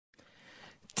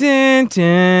Dun,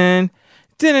 dun,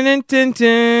 dun, dun, dun,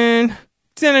 dun,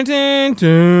 dun, dun,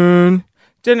 dun.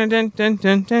 Dun, dun, dun, dun,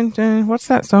 dun, dun, dun. What's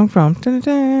that song from? Dun,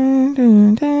 dun,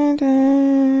 dun, dun,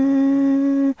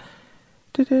 dun.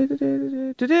 Dun, dun, dun,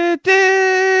 dun, dun, dun,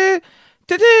 dun.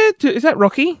 Dun, dun, dun. Is that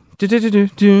Rocky? Dun, dun, dun,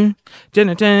 dun,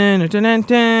 dun, dun, dun, dun,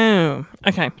 dun.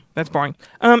 Okay, that's boring.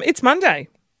 It's Monday.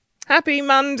 Happy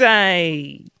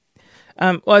Monday.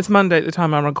 Well, it's Monday at the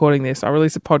time I'm recording this. I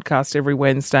release a podcast every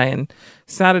Wednesday and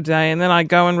Saturday, and then I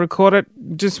go and record it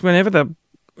just whenever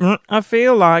I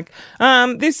feel like.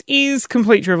 This is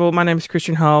Complete Drivel. My name is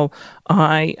Christian Hull.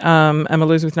 I am a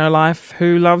loser with no life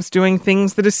who loves doing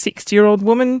things that a 60-year-old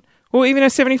woman or even a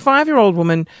 75-year-old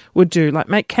woman would do, like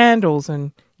make candles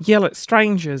and yell at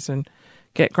strangers and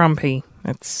get grumpy.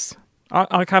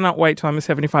 I cannot wait till I'm a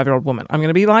 75-year-old woman. I'm going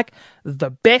to be like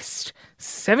the best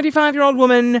 75-year-old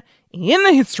woman in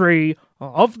the history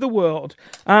of the world.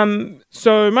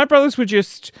 So my brothers were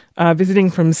just visiting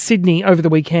from Sydney over the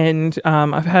weekend.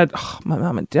 I've had my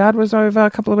mum and dad was over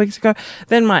a couple of weeks ago.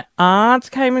 Then my aunt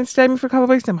came and stayed with me for a couple of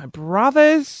weeks. Then my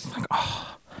brothers,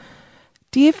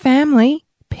 dear family,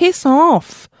 piss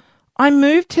off. I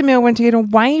moved to Melbourne to get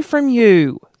away from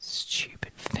you.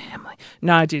 Stupid family.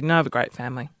 No, I didn't. I have a great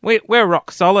family. We're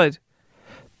rock solid,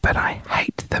 but I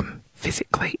hate them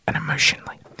physically and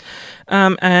emotionally.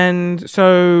 And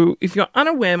so if you're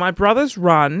unaware, my brothers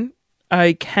run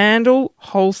a candle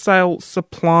wholesale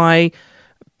supply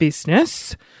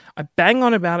business. I bang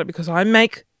on about it because I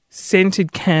make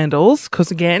scented candles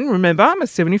because, again, remember, I'm a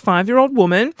 75-year-old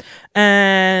woman,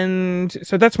 and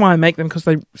so that's why I make them, because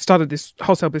they started this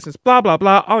wholesale business, blah, blah,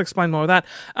 blah. I'll explain more of that.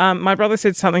 My brother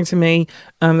said something to me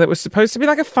that was supposed to be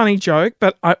like a funny joke,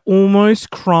 but I almost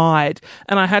cried,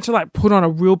 and I had to put on a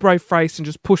real brave face and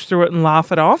just push through it and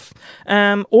laugh it off.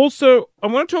 Also, I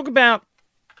want to talk about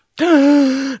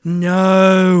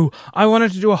No, I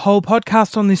wanted to do a whole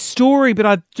podcast on this story, but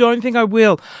I don't think I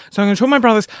will. So I'm going to tell my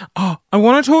brothers, I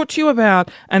want to talk to you about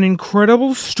an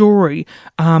incredible story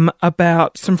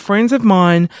about some friends of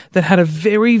mine that had a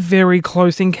very, very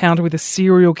close encounter with a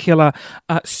serial killer.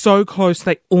 So close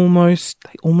they almost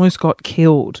got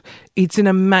killed. It's an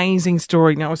amazing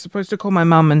story. Now, I was supposed to call my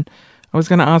mum and I was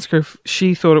going to ask her if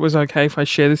she thought it was okay if I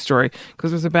share this story,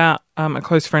 because it was about a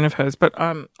close friend of hers. But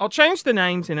I'll change the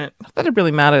names in it. Not that it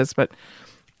really matters, but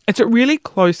it's a really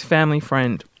close family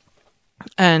friend.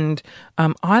 And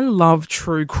I love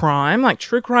true crime.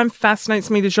 True crime fascinates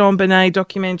me. The JonBenet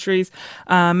documentaries,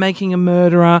 Making a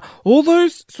Murderer, all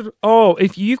those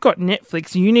if you've got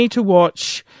Netflix, you need to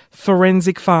watch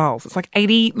Forensic Files. It's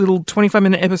 80 little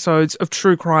 25-minute episodes of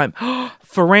true crime.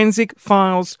 Forensic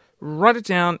Files. Write it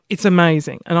down. It's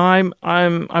amazing. And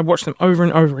I watch them over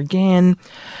and over again.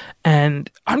 And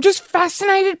I'm just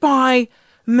fascinated by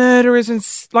murderers and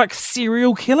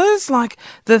serial killers,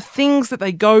 the things that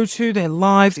they go to, their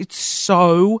lives. It's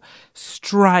so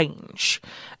strange.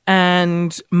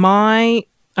 And my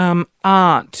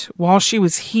aunt, while she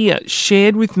was here,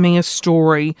 shared with me a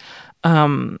story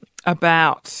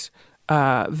about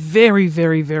very,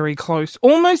 very, very close,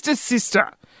 almost a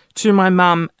sister to my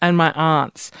mum and my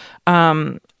aunts.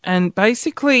 And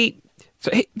basically,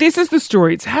 this is the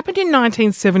story. It's happened in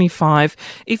 1975.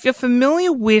 If you're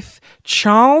familiar with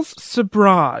Charles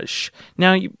Sobhraj,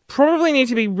 now you probably need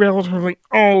to be relatively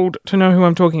old to know who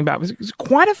I'm talking about. He's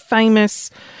quite a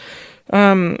famous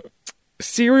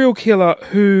serial killer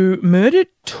who murdered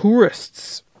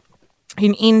tourists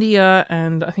in India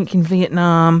and I think in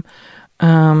Vietnam.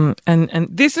 And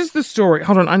this is the story.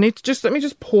 Hold on, let me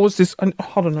just pause this.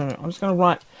 Hold on, no, I'm just going to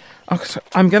write.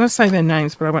 I'm going to say their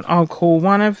names, but I'll call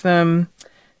one of them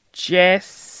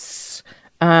Jess,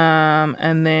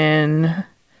 and then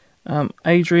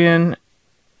Adrian.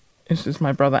 This is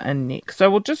my brother, and Nick.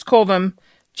 So we'll just call them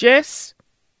Jess,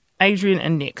 Adrian,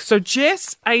 and Nick. So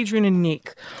Jess, Adrian, and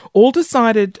Nick all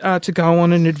decided to go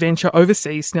on an adventure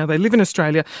overseas. Now they live in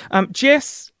Australia.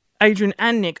 Jess, Adrian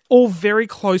and Nick, all very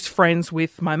close friends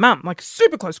with my mum,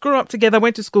 super close, grew up together,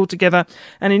 went to school together.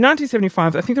 And in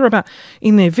 1975, I think they were about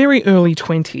in their very early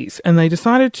 20s, and they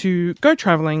decided to go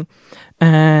travelling,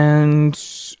 and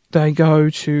they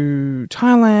go to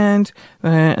Thailand,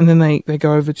 and then they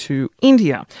go over to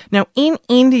India. Now, in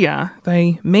India,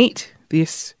 they meet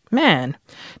this man.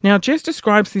 Now, Jess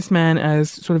describes this man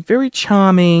as sort of very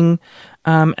charming,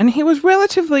 and he was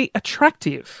relatively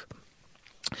attractive.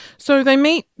 So they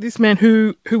meet this man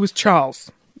who was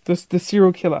Charles, the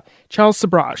serial killer, Charles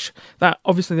Sobhraj. That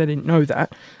obviously they didn't know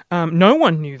that. No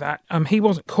one knew that. He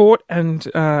wasn't caught, and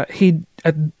he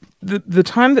at the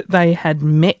time that they had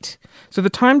met. So the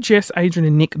time Jess, Adrian,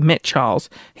 and Nick met Charles,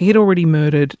 he had already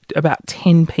murdered about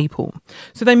 10 people.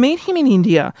 So they meet him in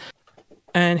India.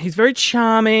 and he's very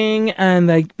charming, and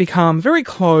they become very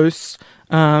close.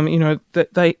 That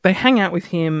they hang out with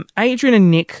him. Adrian and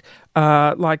Nick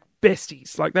are like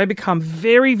besties. Like, they become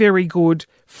very, very good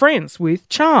friends with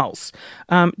Charles.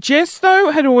 Jess,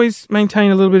 though, had always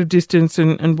maintained a little bit of distance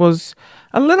and was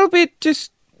a little bit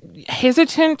just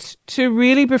hesitant to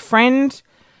really befriend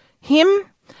him.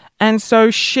 And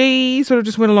so she sort of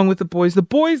just went along with the boys. The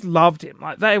boys loved him.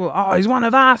 Like, they were, oh, he's one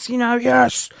of us,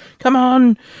 yes, come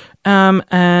on.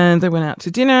 And they went out to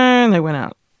dinner, and they went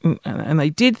out and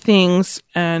they did things.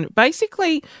 And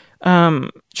basically,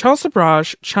 Charles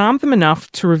Sobrage charmed them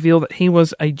enough to reveal that he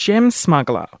was a gem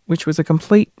smuggler, which was a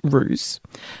complete ruse.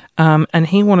 And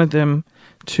he wanted them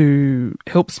to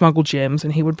help smuggle gems,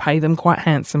 and he would pay them quite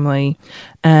handsomely.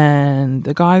 And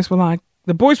the boys were like,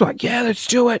 yeah, let's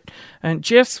do it. And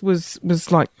Jess was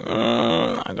like,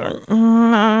 I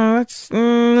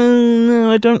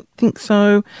don't think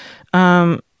so.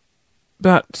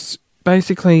 But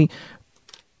basically,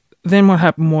 then what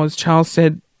happened was Charles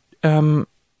said,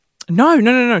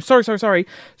 no, sorry.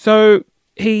 So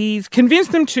he's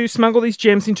convinced them to smuggle these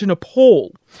gems into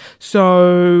Nepal.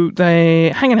 So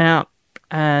they're hanging out,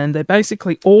 and they're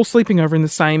basically all sleeping over in the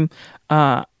same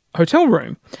hotel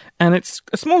room. And it's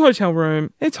a small hotel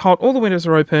room. It's hot. All the windows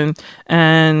are open.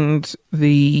 And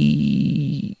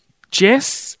the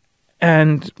Jess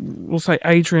and we'll say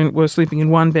Adrian were sleeping in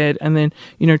one bed, and then,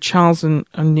 Charles and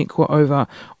Nick were over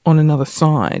on another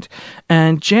side.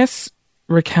 And Jess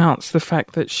recounts the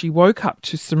fact that she woke up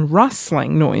to some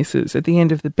rustling noises at the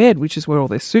end of the bed, which is where all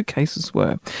their suitcases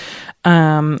were.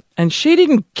 And she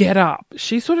didn't get up.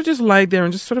 She sort of just laid there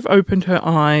and just sort of opened her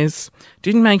eyes,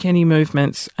 didn't make any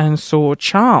movements, and saw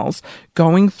Charles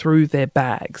going through their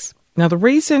bags. Now, the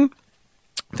reason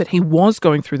that he was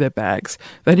going through their bags,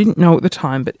 they didn't know at the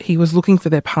time, but he was looking for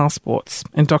their passports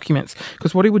and documents,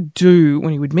 because what he would do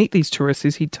when he would meet these tourists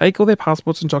is he'd take all their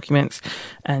passports and documents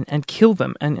and kill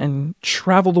them and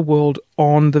travel the world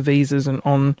on the visas and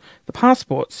on the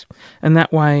passports. And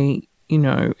that way,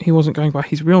 he wasn't going by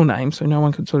his real name, so no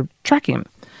one could sort of track him.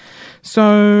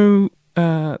 So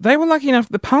they were lucky enough,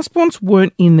 the passports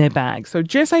weren't in their bag. So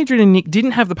Jess, Adrian and Nick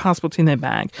didn't have the passports in their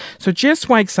bag. So Jess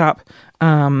wakes up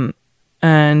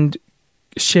and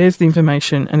shares the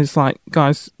information and is like,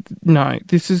 guys, no,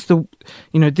 this is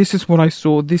what I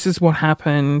saw. This is what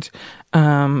happened.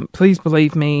 Please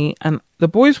believe me. And the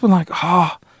boys were like,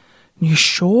 oh, you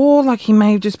sure? Like, he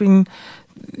may have just been,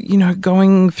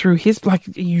 going through his, like,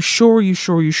 are you sure?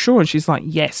 And she's like,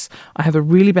 yes, I have a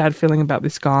really bad feeling about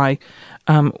this guy.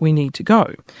 We need to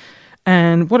go.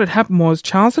 And what had happened was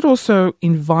Charles had also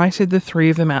invited the three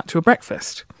of them out to a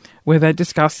breakfast where they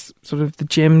discuss sort of the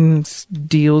gems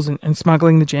deals and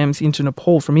smuggling the gems into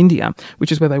Nepal from India,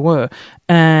 which is where they were.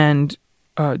 And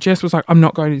Jess was like, I'm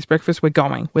not going to this breakfast. We're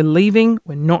going. We're leaving.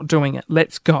 We're not doing it.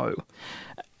 Let's go.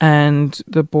 And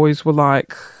the boys were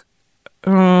like,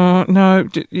 no,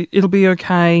 it'll be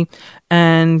okay.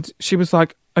 And she was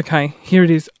like, okay, here it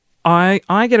is. I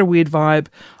get a weird vibe.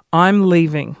 I'm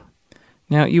leaving.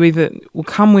 Now, you either will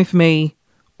come with me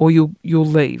or you'll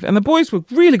leave. And the boys were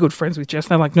really good friends with Jess.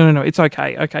 They're like, no, it's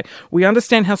okay. Okay, we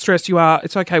understand how stressed you are.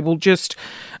 It's okay. We'll just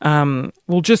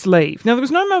leave. Now, there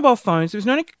was no mobile phones. There was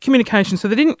no communication. So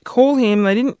they didn't call him.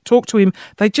 They didn't talk to him.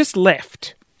 They just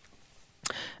left.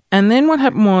 And then what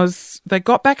happened was they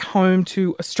got back home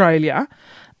to Australia,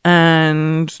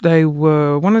 and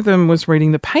one of them was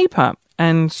reading the paper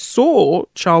and saw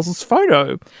Charles's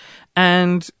photo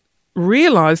and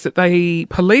realised that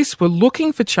police were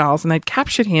looking for Charles, and they'd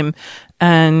captured him,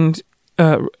 and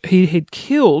he had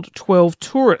killed 12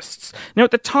 tourists. Now,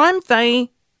 at the time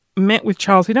they met with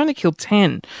Charles, he'd only killed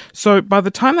 10. So by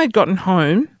the time they'd gotten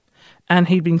home and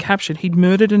he'd been captured, he'd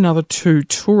murdered another 2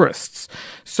 tourists.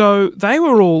 So they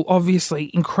were all obviously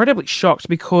incredibly shocked,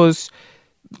 because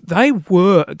they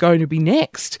were going to be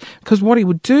next. Because what he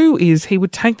would do is he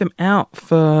would take them out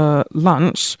for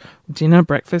lunch, dinner,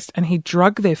 breakfast, and he'd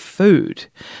drug their food.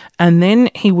 And then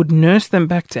he would nurse them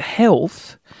back to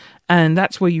health. And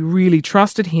that's where you really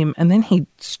trusted him. And then he'd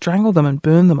strangle them and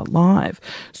burn them alive.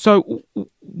 So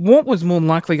what was more than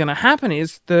likely going to happen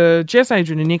is the Jess,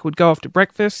 Adrian and Nick would go off to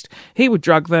breakfast. He would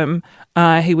drug them.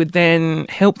 He would then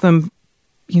help them,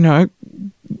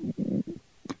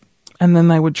 and then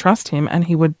they would trust him, and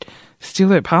he would steal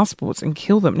their passports and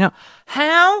kill them. Now,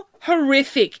 how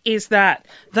horrific is that?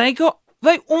 They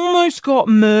almost got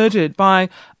murdered by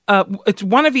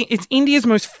it's India's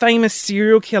most famous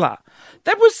serial killer.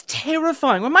 That was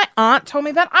terrifying. When my aunt told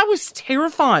me that, I was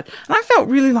terrified. And I felt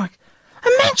really like,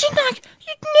 Imagine, like,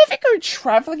 you'd never go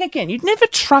travelling again. You'd never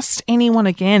trust anyone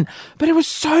again. But it was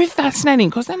so fascinating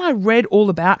because then I read all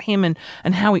about him and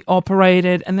how he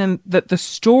operated, and then the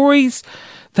stories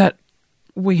that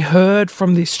we heard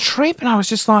from this trip, and I was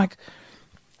just like,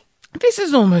 this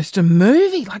is almost a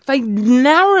movie. Like, they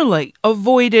narrowly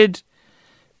avoided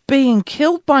being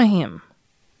killed by him.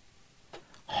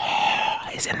 Oh,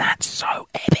 isn't that so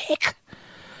epic?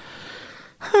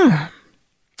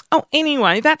 Oh,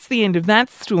 anyway, that's the end of that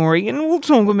story, and we'll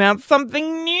talk about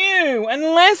something new and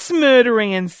less murdery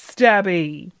and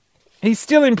stabby. He's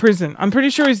still in prison. I'm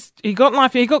pretty sure he got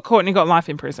caught and he got life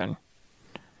in prison.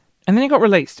 And then he got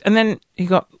released. And then he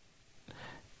got...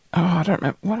 Oh, I don't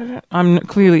remember. What is it?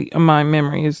 My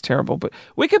memory is terrible, but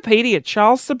Wikipedia,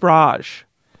 Charles Sabrage.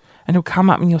 And he'll come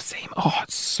up and you'll see him. Oh,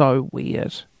 it's so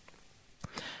weird.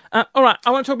 All right,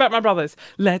 I want to talk about my brothers.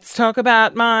 Let's talk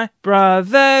about my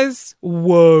brothers.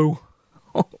 Whoa.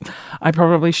 I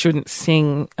probably shouldn't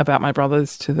sing about my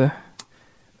brothers to the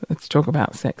Let's Talk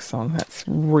About Sex song. That's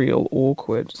real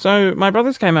awkward. So my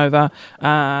brothers came over.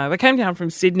 They came down from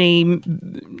Sydney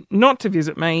not to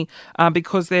visit me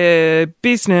because their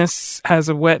business has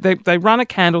they run a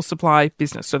candle supply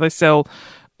business. So they sell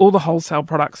all the wholesale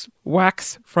products,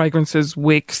 wax, fragrances,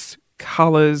 wicks,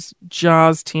 colours,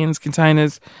 jars, tins,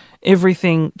 containers,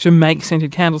 everything to make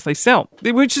scented candles they sell,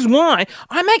 which is why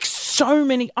I make so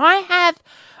many. I have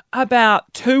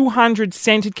about 200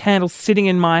 scented candles sitting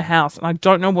in my house and I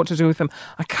don't know what to do with them.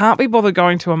 I can't be bothered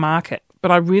going to a market, but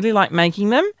I really like making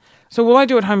them. So all I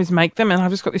do at home is make them, and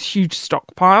I've just got this huge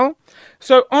stockpile.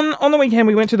 So on the weekend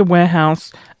we went to the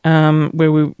warehouse where we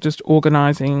were just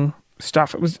organising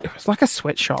stuff. It was like a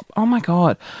sweatshop. Oh my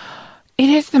God. It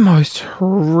is the most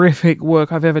horrific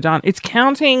work I've ever done. It's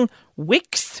counting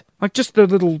wicks, like just the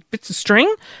little bits of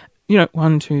string.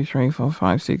 1, 2, 3, 4,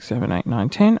 5, 6, 7, 8, 9,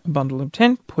 10. A bundle of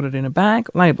 10. Put it in a bag.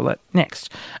 Label it. Next.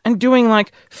 And doing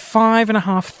like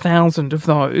 5,500 of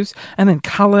those. And then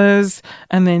colours.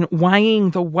 And then weighing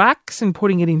the wax and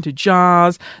putting it into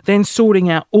jars. Then sorting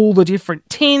out all the different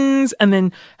tins. And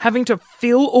then having to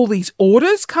fill all these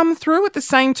orders come through at the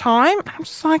same time. And I'm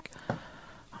just like,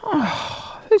 oh...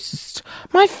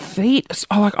 my feet,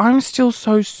 I'm still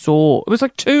so sore. It was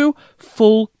like 2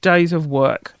 full days of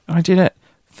work. I did it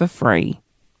for free,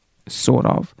 sort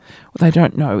of. What they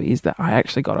don't know is that I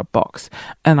actually got a box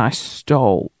and I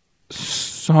stole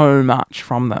so much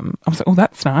from them. I was like, oh,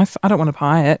 that's nice. I don't want to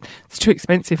buy it. It's too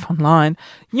expensive online.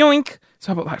 Yoink.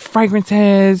 So I bought like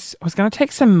fragrances. I was going to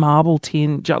take some marble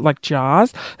tin,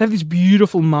 jars. They have these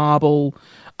beautiful marble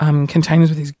containers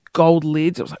with these gold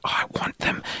lids. I was like, oh, I want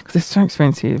them because they're so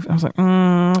expensive. I was like,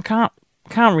 I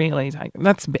can't really take them.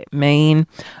 That's a bit mean.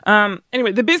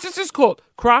 Anyway, the business is called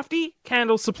Crafty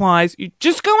Candle Supplies. You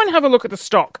just go and have a look at the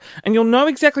stock and you'll know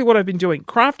exactly what I've been doing.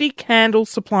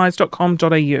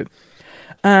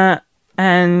 craftycandlesupplies.com.au.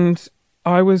 And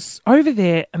I was over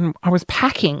there and I was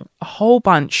packing a whole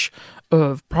bunch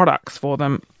of products for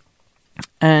them.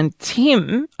 And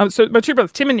Tim, so my two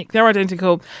brothers, Tim and Nick, they're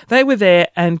identical. They were there,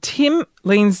 and Tim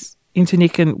leans into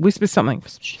Nick and whispers something.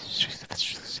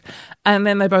 And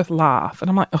then they both laugh. And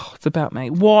I'm like, oh, it's about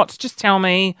me. What? Just tell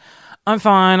me. I'm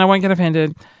fine. I won't get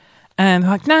offended. And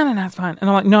they're like, no, it's fine. And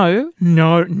I'm like, no,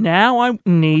 now I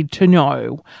need to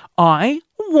know. I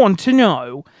want to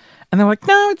know. And they're like,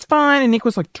 no, it's fine. And Nick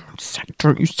was like,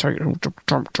 don't you say it.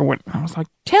 Don't do it. And I was like,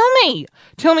 tell me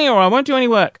or I won't do any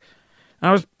work. And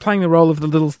I was playing the role of the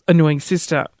little annoying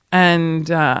sister. And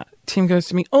Tim goes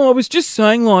to me, oh, I was just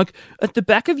saying, like, at the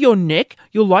back of your neck,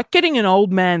 you're like getting an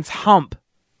old man's hump.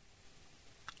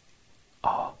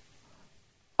 Oh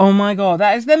my God,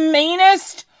 that is the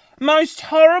meanest, most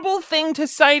horrible thing to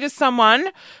say to someone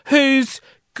who's...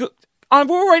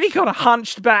 I've already got a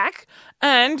hunched back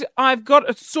and I've got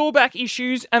a sore back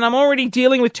issues and I'm already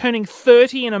dealing with turning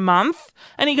 30 in a month.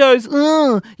 And he goes,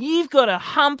 oh, you've got a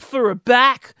hump for a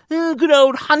back. Oh, good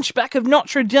old hunchback of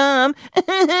Notre Dame.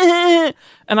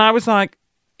 And I was like,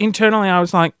 internally, I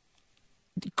was like,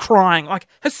 crying, like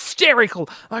hysterical,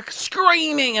 like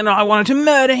screaming, and I wanted to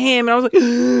murder him. And I was like,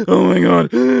 oh my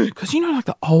God. Because like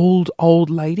the old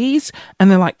ladies, and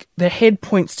they're like, their head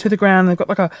points to the ground, and they've got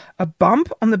like a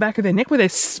bump on the back of their neck where their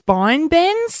spine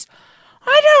bends.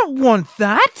 I don't want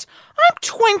that. I'm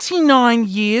 29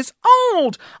 years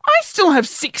old. I still have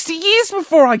 60 years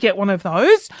before I get one of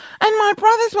those. And my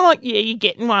brothers were like, yeah, you're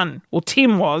getting one. Well,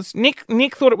 Tim was. Nick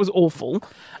thought it was awful.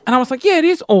 And I was like, yeah, it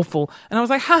is awful. And I was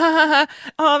like, ha, ha, ha, ha.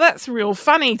 Oh, that's real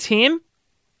funny, Tim.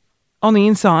 On the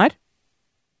inside,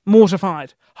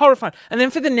 mortified, horrified. And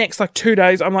then for the next 2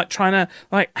 days, I'm like trying to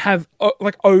have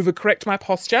overcorrect my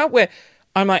posture where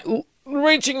I'm like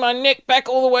reaching my neck back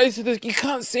all the way so that you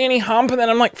can't see any hump, and then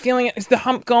I'm like feeling it. Is the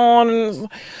hump gone? And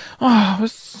it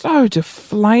was so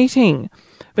deflating.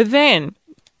 But then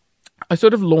I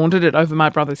sort of laundered it over my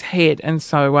brother's head, and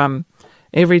so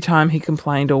every time he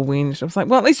complained or whinged, I was like,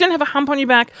 well, at least you don't have a hump on your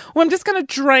back. Well, I'm just going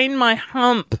to drain my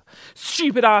hump.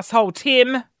 Stupid asshole,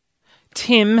 Tim.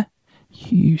 Tim,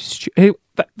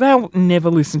 they'll never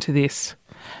listen to this.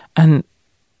 And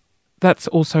that's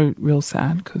also real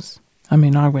sad because, I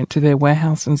went to their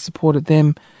warehouse and supported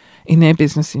them in their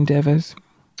business endeavours.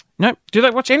 Nope. Do they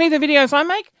watch any of the videos I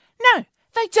make? No,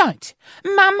 they don't.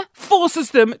 Mum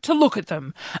forces them to look at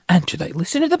them. And do they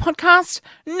listen to the podcast?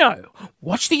 No.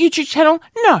 Watch the YouTube channel?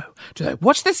 No. Do they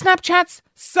watch the Snapchats?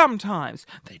 Sometimes.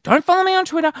 They don't follow me on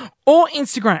Twitter or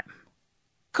Instagram.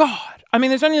 God.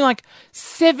 There's only like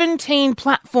 17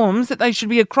 platforms that they should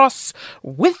be across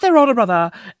with their older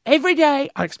brother. Every day,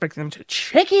 I expect them to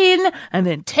check in and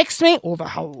then text me all the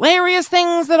hilarious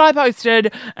things that I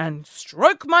posted and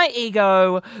stroke my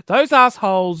ego. Those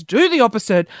assholes do the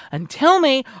opposite and tell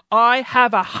me I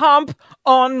have a hump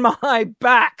on my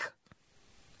back.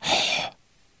 That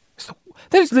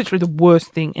is literally the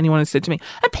worst thing anyone has said to me.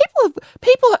 And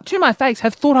people to my face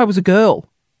have thought I was a girl.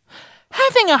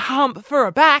 Having a hump for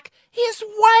a back is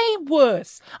way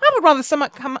worse. I would rather someone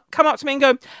come up to me and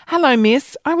go, hello,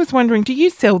 miss, I was wondering, do you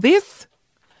sell this?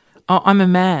 Oh, I'm a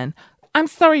man. I'm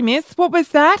sorry, miss, what was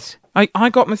that? I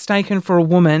got mistaken for a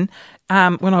woman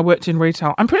when I worked in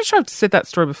retail. I'm pretty sure I've said that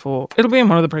story before. It'll be in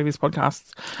one of the previous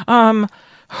podcasts.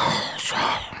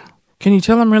 Can you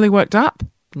tell I'm really worked up?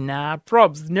 Nah,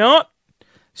 probs not.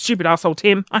 Stupid asshole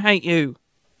Tim, I hate you.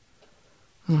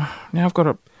 Now I've got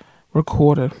to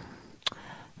record it.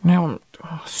 Now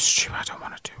stupid, I don't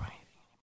want to do anything.